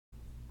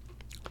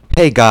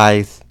Hey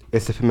guys,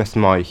 it's Infamous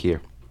Mario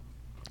here.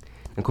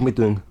 I'm going to be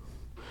doing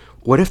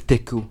What if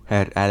Deku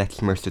had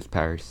Alex Mercer's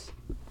powers?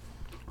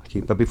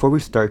 Okay, but before we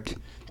start,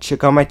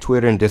 check out my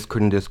Twitter and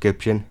Discord in the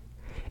description,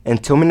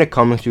 and tell me in the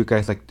comments you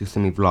guys like to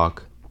see me vlog.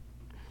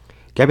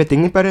 Okay, I've been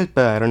thinking about it,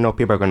 but I don't know if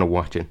people are going to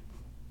watch it.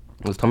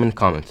 Just tell me in the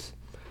comments,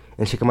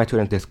 and check out my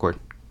Twitter and Discord.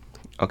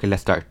 Okay,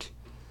 let's start.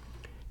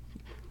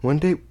 One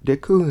day,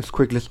 Deku is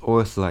quirkless all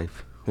his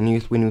life. When he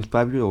was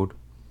 5 years old,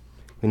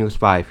 when he was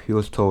 5, he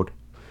was told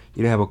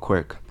he didn't have a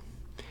quirk.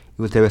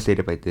 He was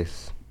devastated by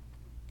this.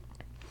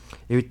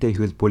 Every day he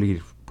was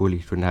bullied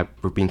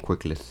for being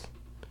quirkless,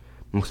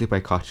 mostly by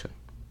Kacha.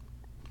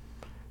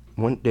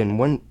 One day,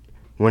 when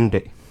in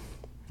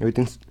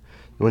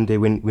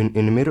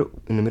the middle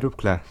of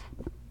class,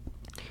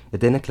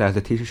 at the end of class,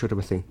 the teacher showed up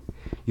and saying,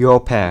 "You all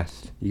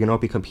passed. You can all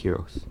become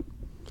heroes."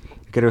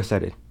 I got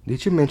excited.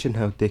 Did you mention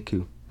how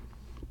Deku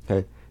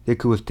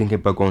was thinking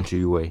about going to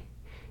UA?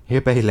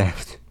 Everybody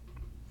laughed.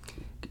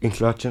 And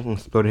Klachen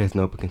exploded his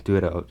notebook and threw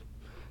it out.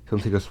 He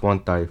took a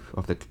swan dive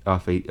off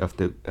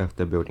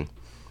the building,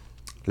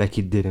 like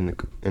he did in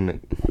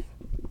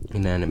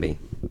anime,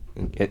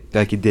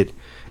 like he did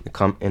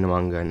in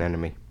manga and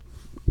anime.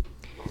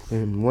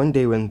 And one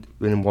day when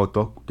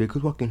Deku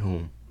was walking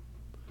home,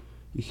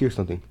 he hears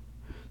something.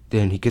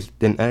 Then I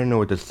don't know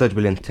what the sludge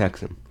villain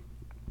attacks him.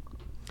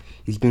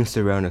 He's being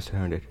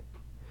surrounded,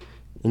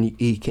 and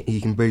he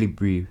can barely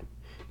breathe.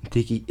 And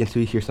so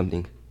he hears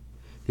something.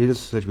 He hears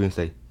the sludge villain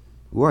say,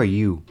 "Who are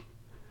you?"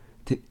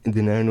 And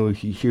then I don't know,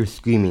 he hears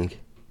screaming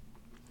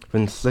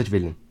from the sludge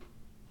villain.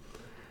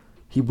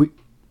 He's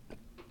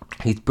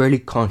barely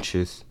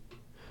conscious,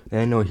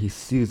 and I know he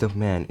sees a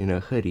man in a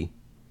hoodie.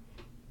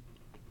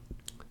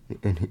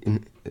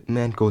 And the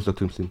man goes up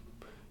to him and says,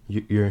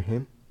 "You're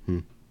him?"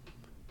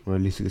 Or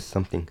at least it's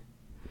something.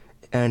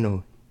 And I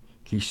know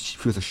he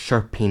feels a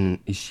sharp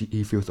pain.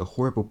 He feels a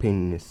horrible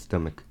pain in his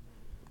stomach.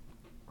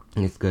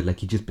 And it's good, like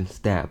he's just been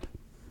stabbed.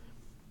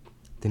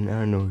 Then I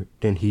don't know.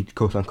 Then he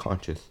goes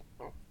unconscious.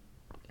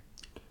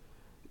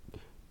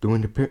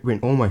 Then when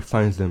Omar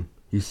finds them,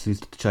 he sees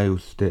the child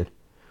is dead.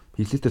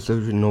 He sees the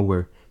surgeon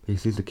nowhere, but he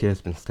sees the kid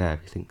has been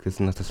stabbed. He thinks this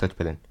is not the such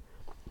villain.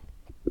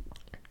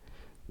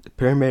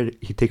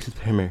 He takes his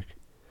paramedic.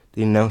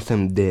 They announce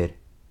him dead.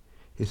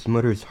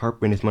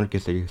 When his mother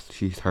gets there,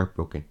 she's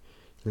heartbroken.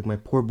 She's like, "My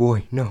poor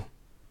boy, no."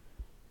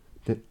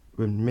 Then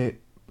when they're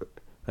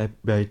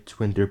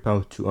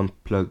about to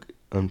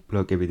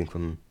unplug everything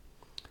from him,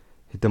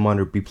 the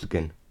monitor beeps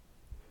again.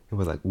 It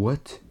was like,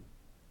 what?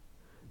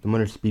 The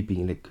monitor's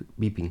beeping.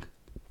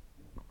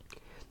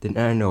 Then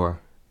out of nowhere,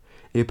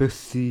 Apex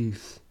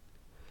sees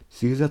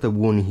that the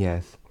wound he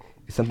has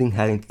is something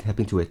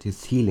happening to it.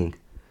 It's healing.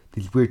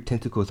 These weird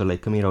tentacles are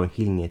like coming out and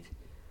healing it.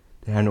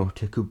 Then I know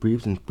Deku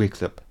breathes and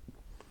wakes up.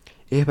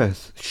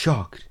 Apex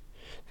shocked.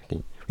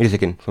 Okay, wait a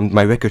second. From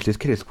my records, this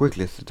kid is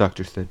quirkless, the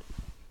doctor said.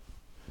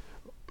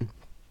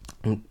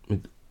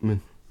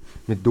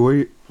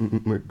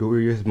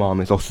 Midoriya's mom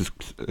is also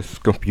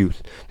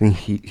confused. Then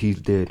he's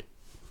dead.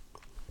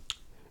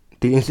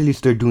 They instantly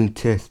start doing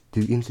tests.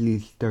 They instantly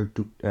start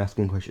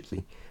asking questions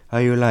like, "How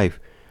are you alive?"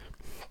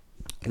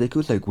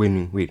 Deku's like,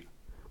 wait,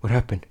 what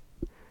happened?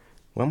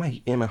 Why am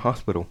I in my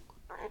hospital?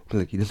 But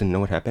like, he doesn't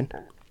know what happened.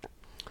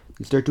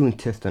 They start doing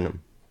tests on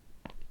him.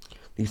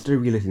 They start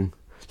realizing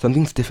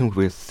something's different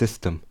with his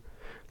system,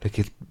 like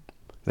his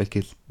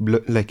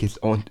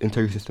own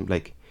entire system,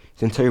 like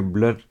his entire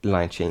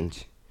bloodline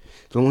change.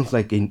 It's almost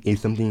like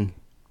it's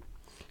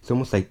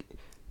almost like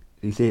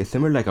they say it's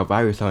similar like a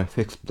virus how it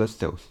infects blood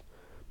cells,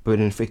 but it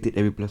infected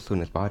every blood cell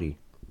in his body.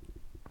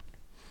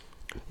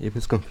 It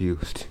was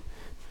confused.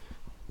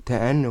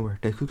 Then out of nowhere,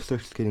 Deku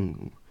starts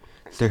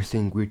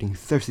saying weird things,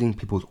 starts seeing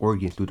people's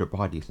organs through their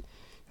bodies.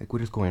 Like,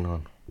 what is going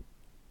on?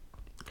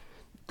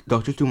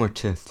 Doctors do more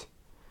tests,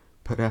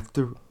 but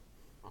after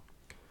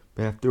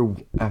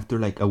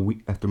like a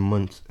week, after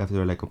months,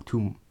 after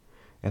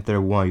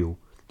a while,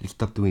 they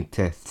stop doing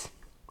tests.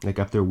 Like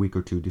after a week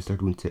or two, they start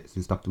doing tests.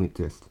 They stop doing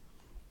tests.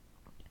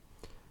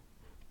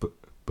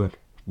 But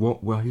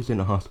while he was in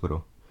the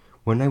hospital,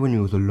 one night when he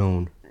was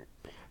alone,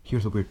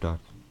 here's a weird thought.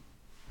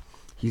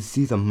 He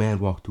sees a man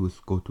go through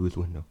his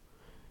window.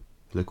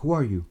 He's like, "Who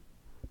are you?"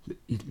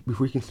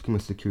 Before he can scream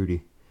at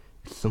security,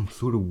 it's some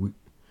sort of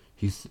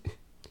he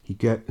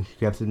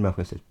grabs his mouth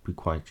and says, "Be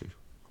quiet, Josh."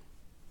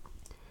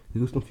 He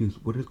was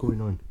confused. What is going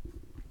on?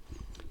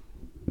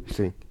 He's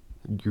saying,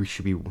 "You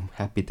should be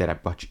happy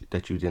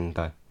that you didn't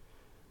die."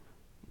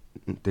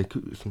 They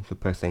seems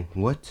surprised, saying,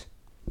 "What?"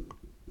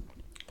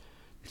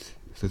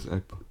 Says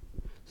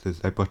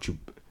I brought you.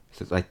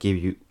 Says I gave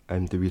you.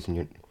 I'm the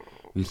reason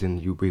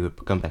you were able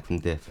to come back from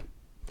death.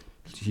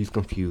 She's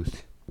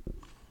confused.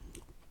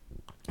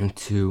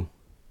 Until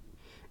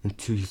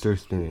he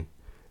starts spinning.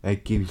 I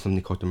gave you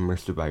something called the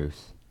mercer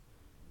virus.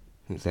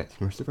 Is that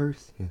mercer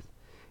virus? Yes.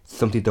 It's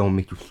something that will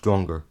make you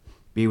stronger.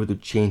 Be able to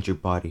change your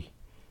body.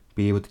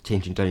 Be able to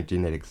change your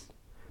genetics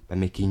by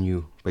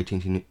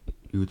changing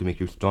you to make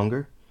you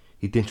stronger.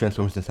 He then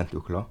transforms into Santa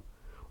Claus,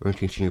 or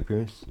changing your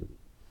appearance.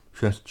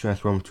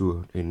 Transform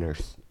to a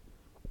nurse.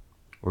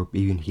 or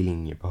even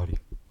healing your body.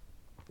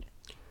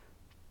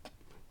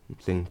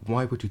 Saying,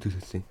 why would you do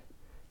this thing?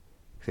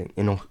 Saying,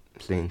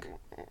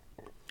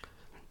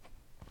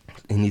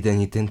 and he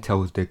then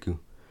tells Deku,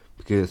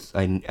 because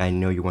I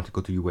know you want to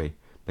go to UA,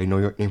 but I know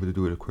you're able to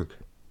do it quick.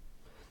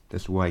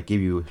 That's why I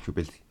gave you your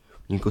ability.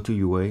 When you go to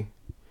UA,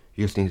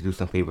 you just need to do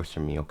some favors for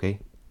me, okay?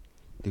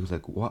 Deku's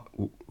like, what?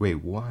 Wait,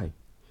 why?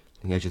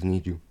 And I just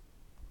need you.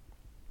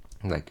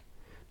 I'm like,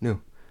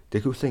 no.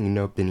 Deku's saying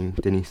no, then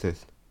he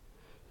says,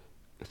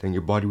 saying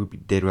your body would be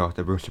dead without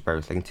the mercer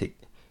virus. I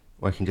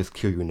can just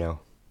kill you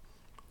now.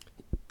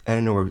 I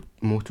don't know where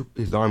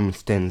his arm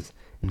extends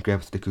and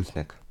grabs Deku's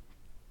neck.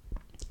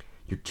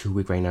 You're too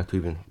weak right now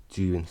to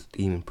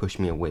even push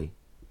me away.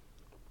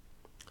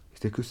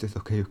 Deku says,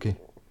 okay.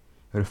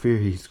 Out of fear,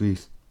 he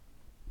squeezes.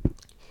 He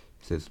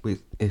says, wait,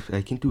 if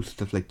I can do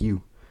stuff like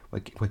you, why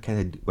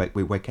can't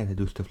I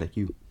do stuff like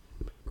you?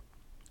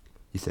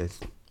 He says,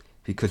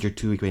 because you're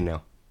too weak right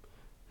now.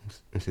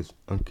 He says,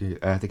 okay,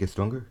 I have to get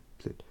stronger.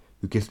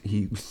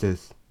 He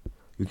says,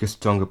 you get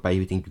stronger by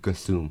everything you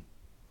consume.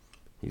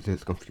 He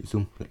says,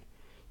 consume.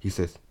 He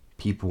says,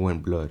 people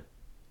and blood.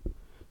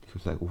 He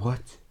was like,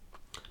 what?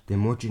 The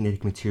more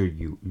genetic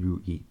material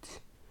you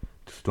eat,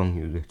 the stronger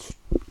you get.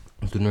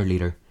 Sooner or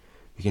later,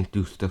 you can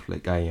do stuff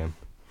like I am.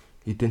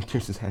 He then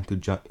turns his hand to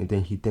jump, and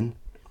then he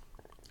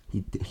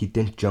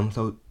jumps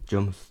out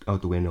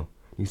the window.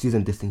 You see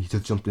in distance, he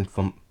just jumped in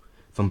from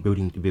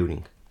building to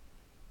building.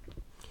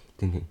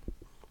 He's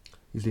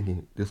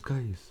thinking, this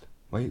guy is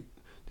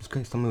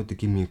someone to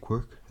give me a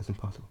quirk? That's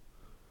impossible.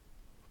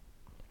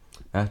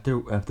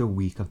 After a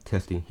week of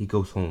testing, he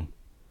goes home.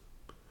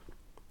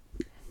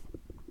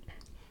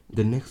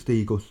 The next time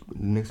he goes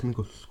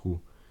to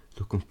school,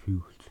 so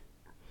confused.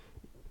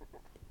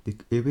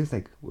 It was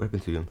like, what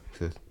happened to him? He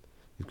says,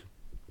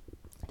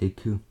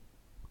 Deku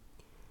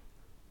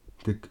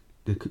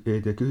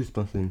is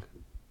something.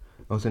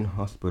 I was in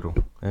hospital.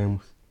 I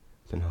was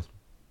in hospital.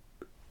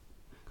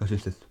 Gosh, he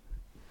says,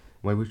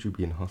 why would you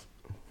be in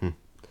hospital?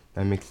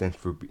 That makes sense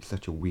for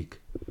such a weak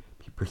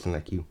person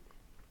like you.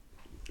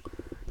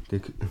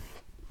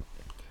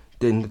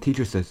 Then the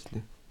teacher says,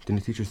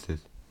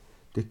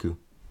 Deku,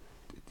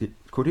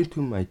 according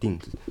to my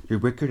things, your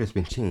record has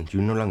been changed.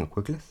 You're no longer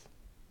quirkless.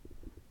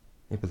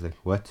 It was like,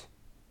 what?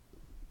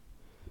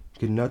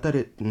 Not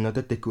that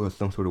Deku has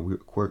some sort of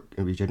weird quirk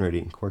and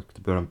regenerating quirk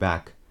to build him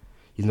back.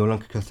 He's no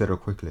longer considered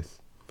quirkless.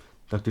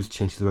 Doctors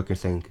changed his record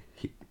saying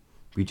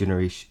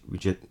regeneration.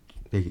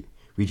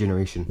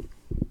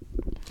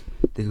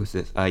 Deku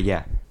says,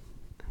 yeah.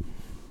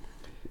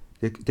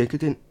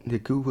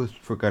 Deku was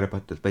forgot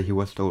about this, but he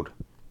was told.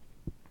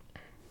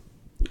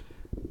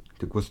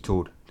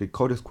 They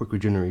called this quirk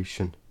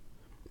regeneration.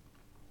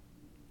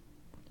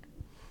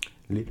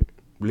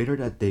 Later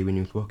that day, when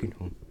he was walking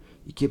home,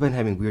 he kept on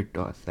having weird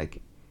thoughts,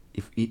 like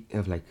if he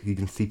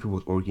can see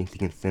people's organs, he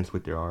can sense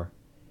what there are.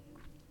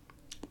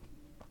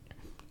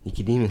 He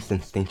could even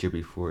sense danger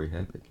before it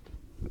happened.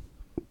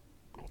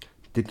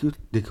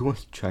 Deku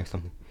wants to try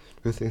something.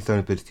 He some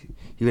ability.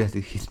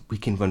 He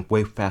can run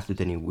way faster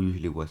than he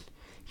usually was.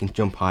 He can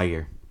jump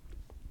higher.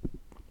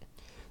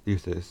 He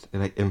says,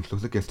 I'm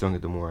supposed to get stronger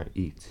the more I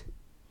eat.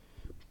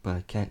 But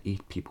I can't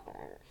eat people.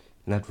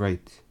 Not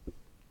right.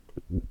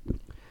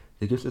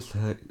 Deku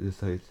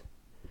decides,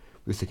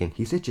 wait a second,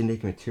 he said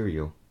genetic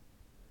material.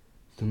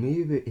 So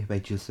maybe if I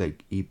just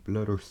eat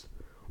blood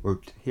or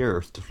hair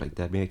or stuff like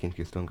that, maybe I can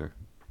get stronger.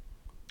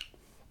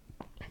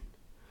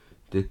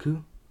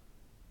 Deku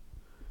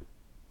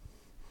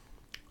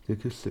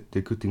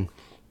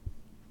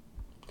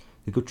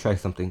try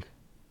something.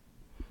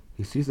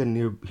 He sees a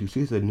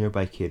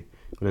nearby kid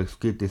with a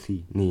scraped his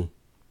knee.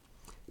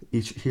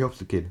 He helps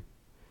the kid,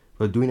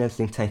 but doing that at the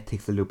same time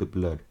takes a little bit of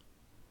blood.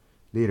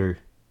 Later,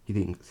 he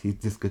thinks he's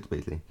just good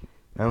basically.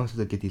 I want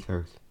to get these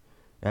powers.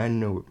 I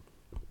know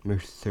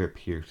mercer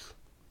appears.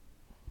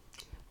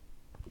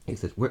 He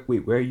says, where'd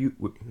you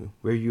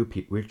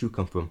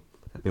come from?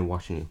 I've been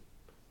watching you.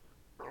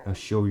 I'll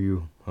show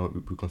you how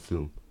we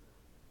consume.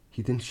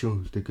 He then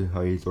shows the guy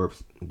how he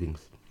absorbs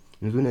things.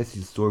 And as soon as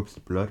he absorbs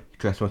blood, he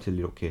transforms into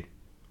a little kid.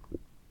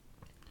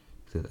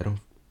 He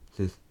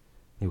says,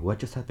 hey, what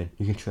just happened?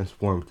 You can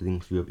transform to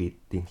things you have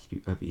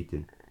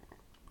eaten.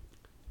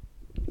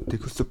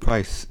 Deku's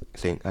surprised,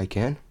 saying, I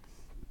can?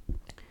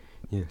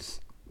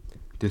 Yes.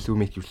 This will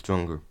make you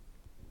stronger.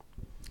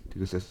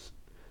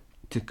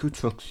 Deku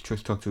tries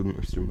to talk to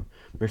Mercer.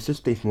 Mercer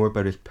explains more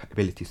about his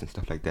abilities and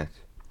stuff like that.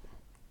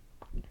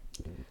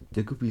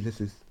 Deku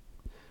realizes,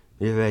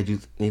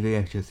 maybe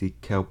I just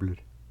eat cow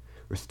blood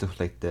or stuff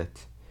like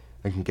that.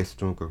 I can get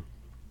stronger.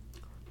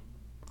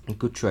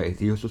 Deku tries.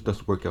 He also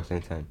does workouts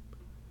anytime.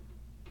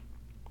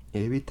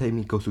 Every time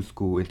he goes to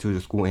school, until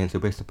the school ends, the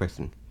rest of the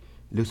person,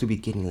 he looks to be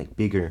getting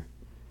bigger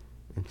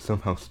and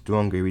somehow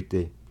stronger every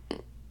day.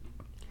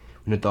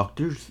 When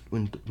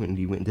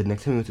the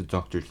next time he went to the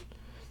doctors,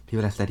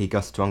 people asked that he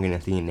got stronger and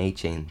his DNA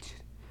changed,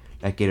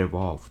 it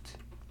evolved.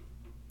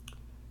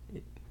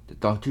 The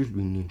doctors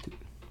renamed it.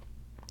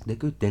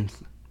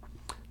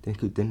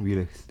 Deku then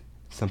realized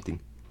something.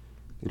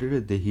 Later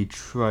that day, he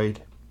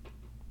tried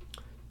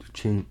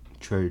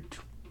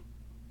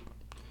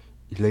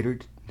later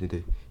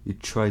today he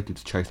tried to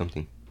try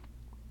something.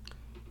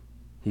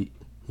 He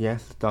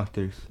asked the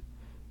doctors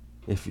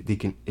if they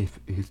can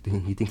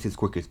he thinks his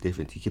quirk is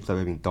different. He keeps on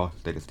having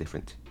thoughts that it's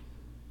different.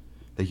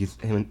 Like he's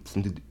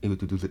something able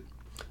to do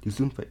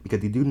soon because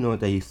they do know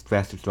that he's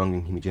faster, stronger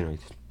than he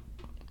regenerates.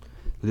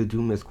 So they do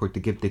him his quirk to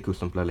give Deku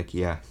some blood like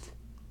he asked.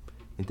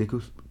 And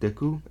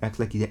Deku acts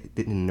like he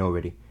didn't know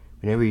already.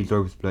 Whenever he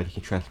absorbs blood, he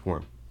can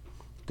transform.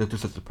 That's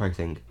just a surprise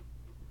thing.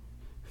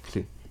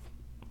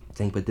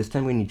 But this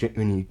time when he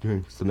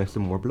drank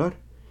some more blood,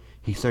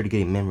 he started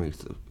getting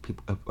memories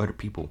of other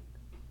people.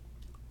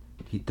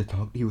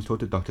 He was told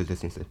the doctor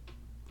this instead.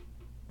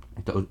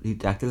 He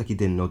acted like he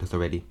didn't know this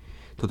already.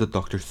 So the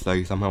doctors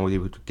somehow was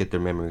able to get their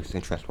memories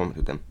and transform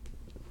into them.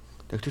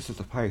 The doctors are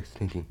surprised,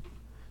 thinking,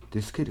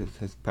 this kid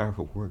has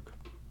powerful work.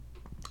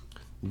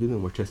 They're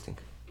doing more testing.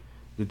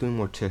 And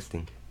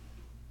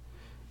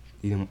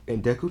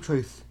Deku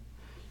tries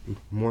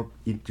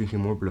drinking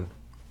more blood.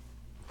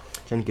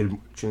 They're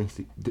trying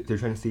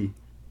to see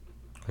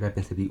what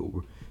happens if he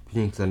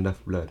drinks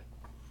enough blood.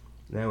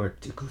 Now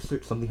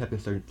something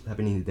starts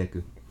happening to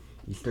Deku.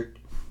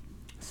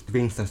 His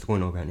brain starts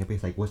going over and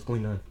everybody's like, what's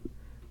going on?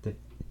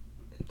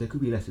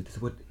 Deku realizes this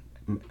is what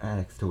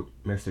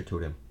Mercer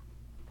told him.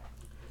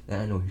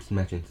 And I know he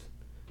imagines.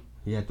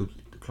 He had the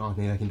claws,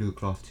 maybe I can do the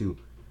claws too.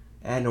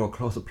 And I know a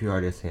claws appear out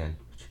of his hand.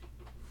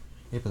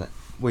 Everybody's like,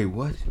 wait,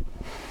 what?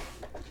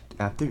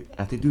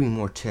 After doing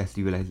more tests,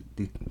 he realized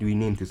he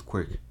renamed his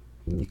quirk.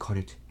 He called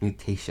it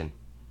mutation.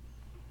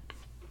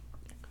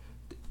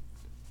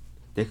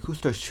 Deku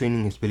starts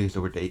training his abilities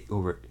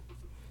over.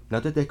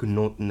 Now that Deku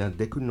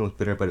knows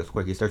better about his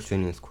quirk, he starts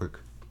training his quirk.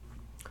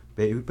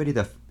 But everybody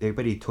that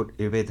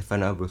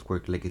found out about his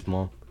quirk, like his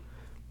mom,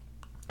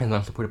 and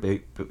not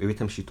supported. But every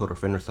time she told her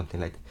friend or something,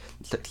 like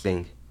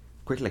saying,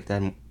 quirk like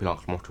that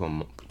belongs more to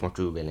a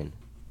villain.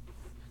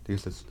 They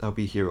says, I'll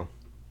be a hero.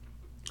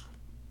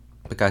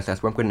 But guys,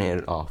 that's where I'm gonna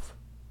end it off.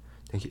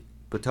 Thank you.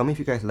 But tell me if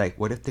you guys like,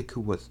 what if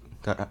Deku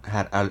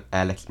had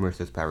Alex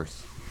Mercer's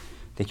powers?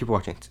 Thank you for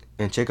watching,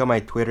 and check out my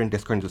Twitter and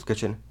Discord in the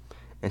description,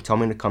 and tell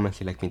me in the comments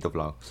if you like me the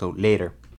vlog. So later.